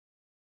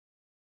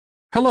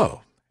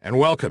Hello, and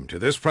welcome to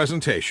this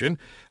presentation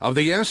of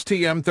the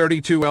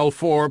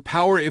STM32L4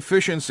 Power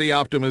Efficiency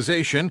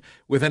Optimization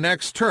with an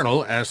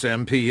external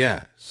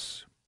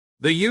SMPS.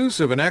 The use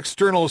of an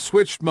external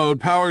switched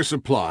mode power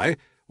supply,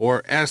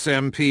 or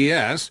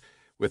SMPS,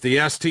 with the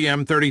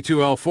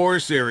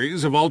STM32L4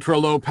 series of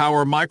ultra-low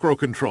power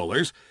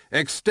microcontrollers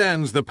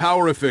extends the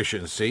power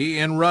efficiency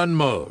in run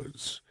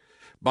modes.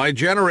 By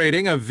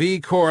generating a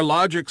V-core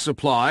logic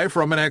supply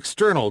from an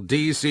external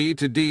DC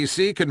to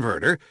DC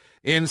converter,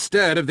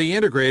 instead of the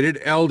integrated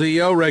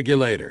LDO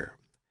regulator.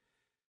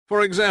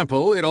 For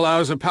example, it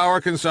allows a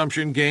power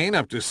consumption gain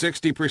up to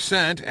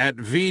 60% at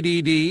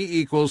VDD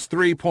equals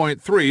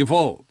 3.3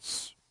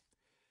 volts.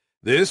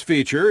 This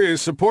feature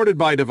is supported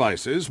by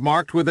devices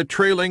marked with a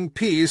trailing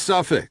P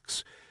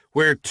suffix,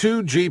 where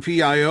two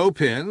GPIO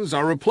pins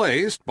are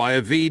replaced by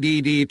a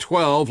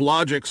VDD12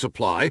 logic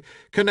supply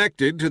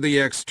connected to the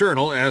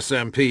external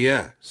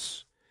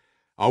SMPS.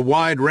 A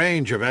wide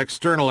range of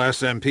external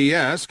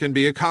SMPS can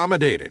be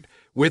accommodated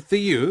with the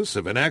use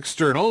of an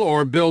external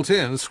or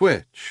built-in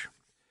switch.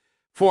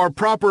 For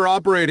proper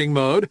operating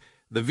mode,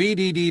 the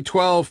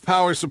VDD12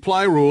 power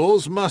supply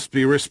rules must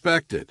be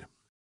respected.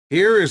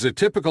 Here is a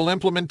typical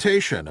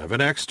implementation of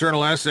an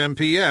external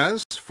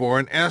SMPS for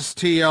an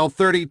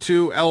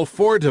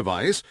STL32L4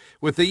 device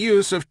with the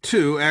use of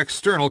two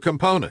external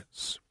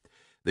components.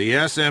 The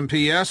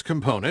SMPS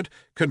component,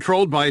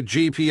 controlled by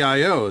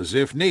GPIOs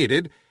if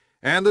needed,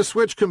 and the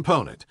switch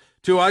component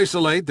to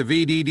isolate the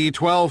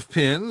VDD12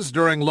 pins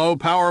during low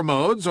power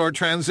modes or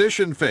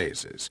transition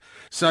phases,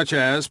 such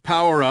as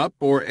power-up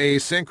or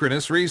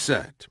asynchronous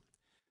reset.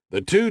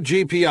 The two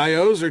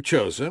GPIOs are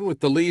chosen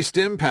with the least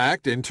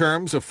impact in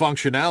terms of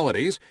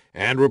functionalities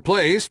and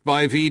replaced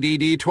by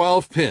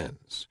VDD12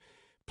 pins.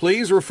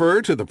 Please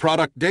refer to the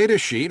product data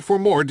sheet for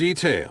more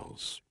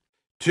details.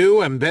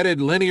 Two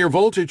embedded linear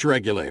voltage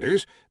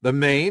regulators, the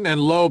main and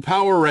low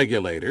power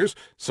regulators,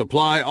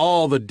 supply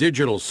all the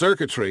digital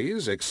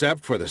circuitries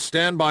except for the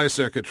standby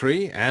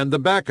circuitry and the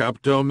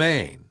backup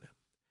domain.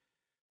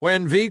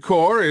 When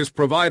V-core is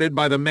provided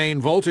by the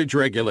main voltage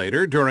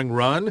regulator during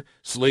run,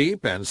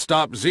 sleep, and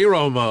stop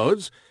zero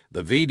modes,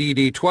 the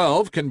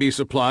VDD12 can be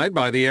supplied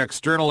by the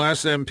external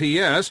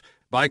SMPS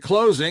by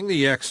closing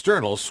the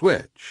external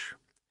switch.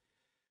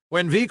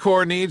 When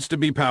V-core needs to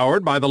be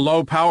powered by the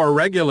low-power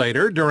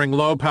regulator during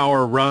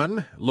low-power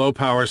run,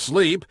 low-power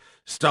sleep,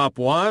 stop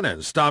 1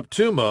 and stop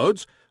 2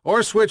 modes,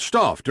 or switched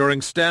off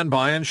during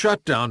standby and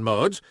shutdown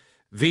modes,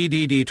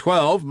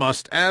 VDD12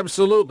 must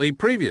absolutely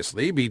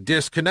previously be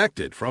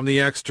disconnected from the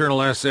external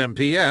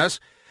SMPS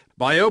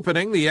by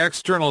opening the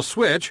external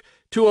switch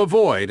to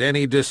avoid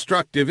any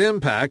destructive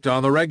impact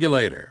on the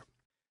regulator.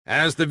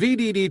 As the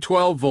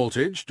VDD12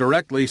 voltage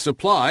directly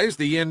supplies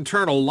the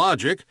internal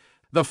logic,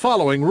 the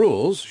following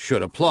rules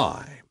should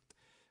apply.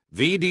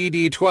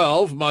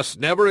 VDD12 must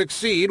never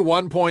exceed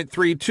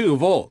 1.32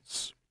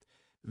 volts.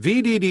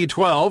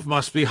 VDD12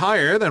 must be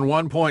higher than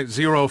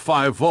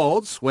 1.05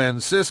 volts when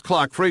sys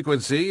clock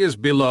frequency is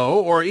below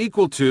or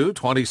equal to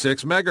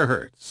 26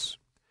 MHz.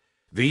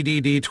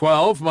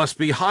 VDD12 must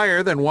be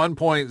higher than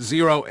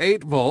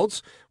 1.08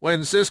 volts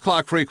when sys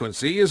clock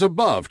frequency is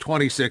above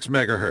 26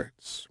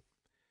 MHz.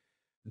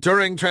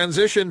 During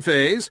transition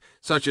phase,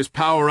 such as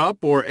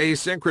power-up or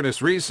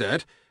asynchronous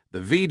reset, the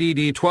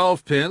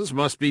VDD12 pins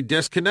must be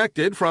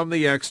disconnected from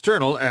the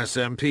external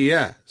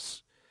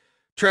SMPS.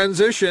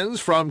 Transitions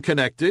from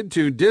connected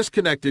to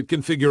disconnected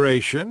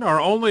configuration are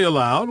only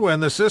allowed when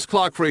the sys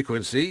clock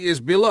frequency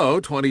is below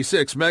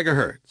 26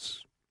 MHz.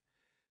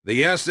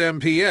 The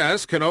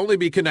SMPS can only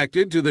be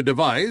connected to the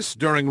device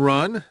during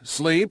run,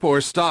 sleep,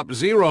 or stop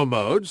zero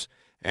modes,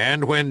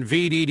 and when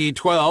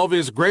VDD12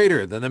 is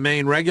greater than the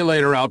main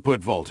regulator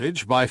output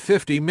voltage by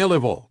 50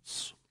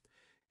 millivolts.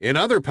 In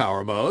other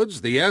power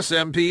modes, the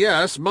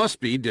SMPS must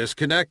be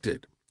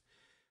disconnected.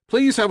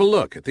 Please have a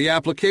look at the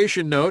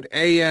application note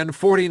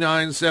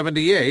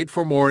AN4978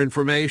 for more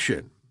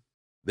information.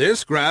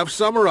 This graph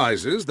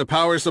summarizes the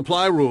power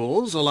supply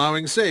rules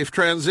allowing safe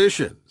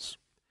transitions.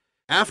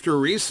 After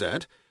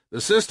reset, the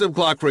system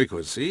clock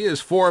frequency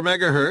is 4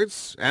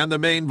 MHz and the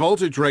main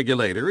voltage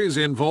regulator is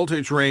in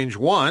voltage range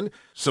 1,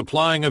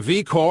 supplying a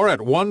V-core at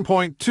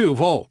 1.2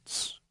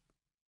 volts.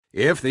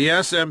 If the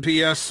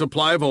SMPS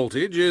supply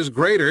voltage is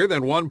greater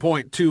than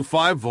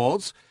 1.25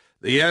 volts,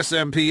 the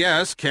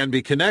SMPS can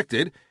be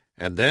connected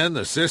and then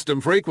the system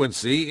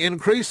frequency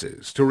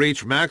increases to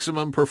reach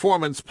maximum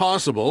performance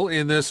possible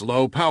in this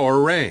low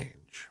power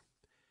range.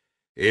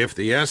 If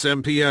the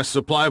SMPS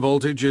supply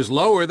voltage is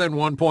lower than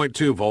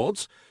 1.2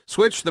 volts,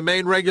 switch the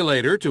main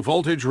regulator to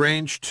voltage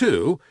range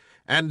 2,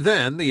 and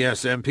then the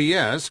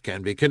SMPS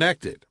can be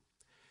connected.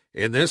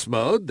 In this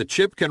mode, the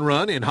chip can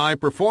run in high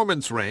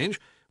performance range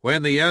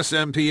when the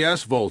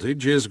SMPS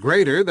voltage is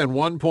greater than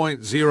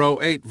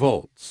 1.08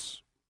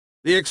 volts.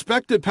 The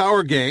expected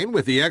power gain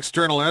with the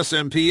external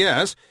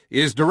SMPS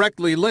is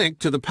directly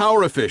linked to the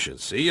power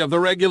efficiency of the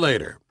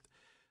regulator.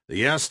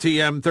 The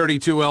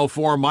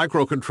STM32L4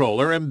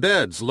 microcontroller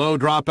embeds low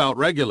dropout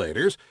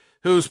regulators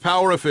whose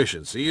power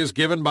efficiency is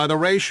given by the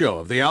ratio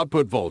of the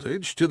output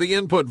voltage to the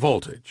input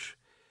voltage.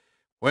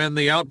 When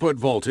the output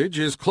voltage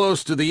is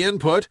close to the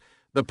input,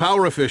 the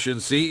power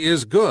efficiency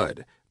is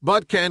good,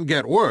 but can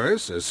get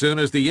worse as soon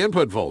as the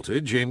input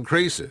voltage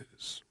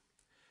increases.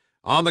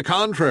 On the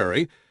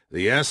contrary,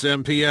 the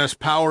SMPS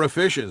power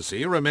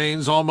efficiency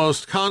remains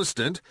almost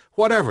constant,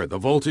 whatever the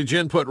voltage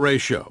input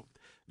ratio,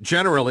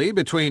 generally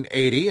between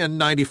 80 and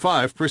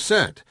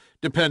 95%,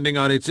 depending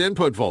on its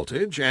input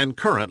voltage and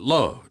current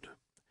load.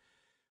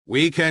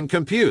 We can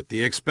compute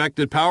the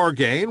expected power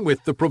gain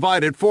with the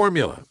provided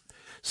formula.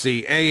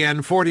 See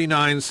AN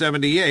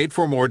 4978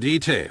 for more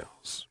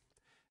details.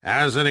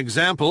 As an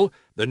example,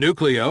 the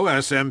Nucleo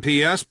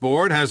SMPS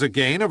board has a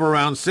gain of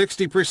around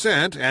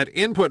 60% at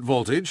input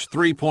voltage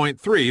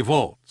 3.3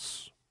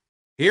 volts.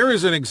 Here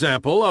is an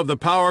example of the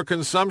power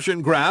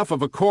consumption graph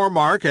of a core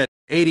mark at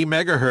 80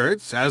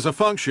 MHz as a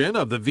function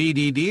of the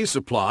VDD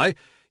supply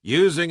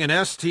using an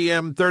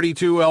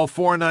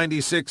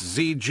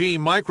STM32L4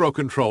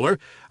 microcontroller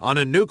on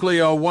a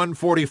Nucleo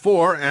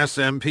 144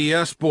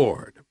 SMPS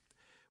board.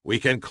 We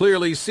can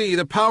clearly see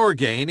the power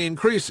gain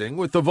increasing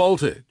with the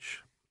voltage.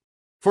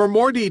 For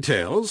more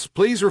details,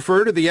 please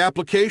refer to the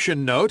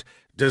application note,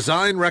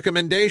 Design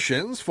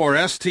Recommendations for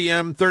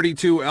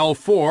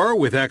STM32L4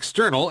 with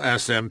External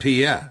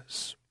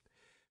SMPS.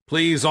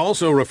 Please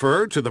also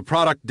refer to the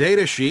product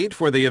data sheet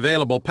for the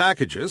available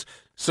packages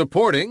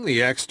supporting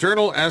the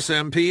external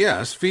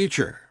SMPS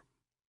feature.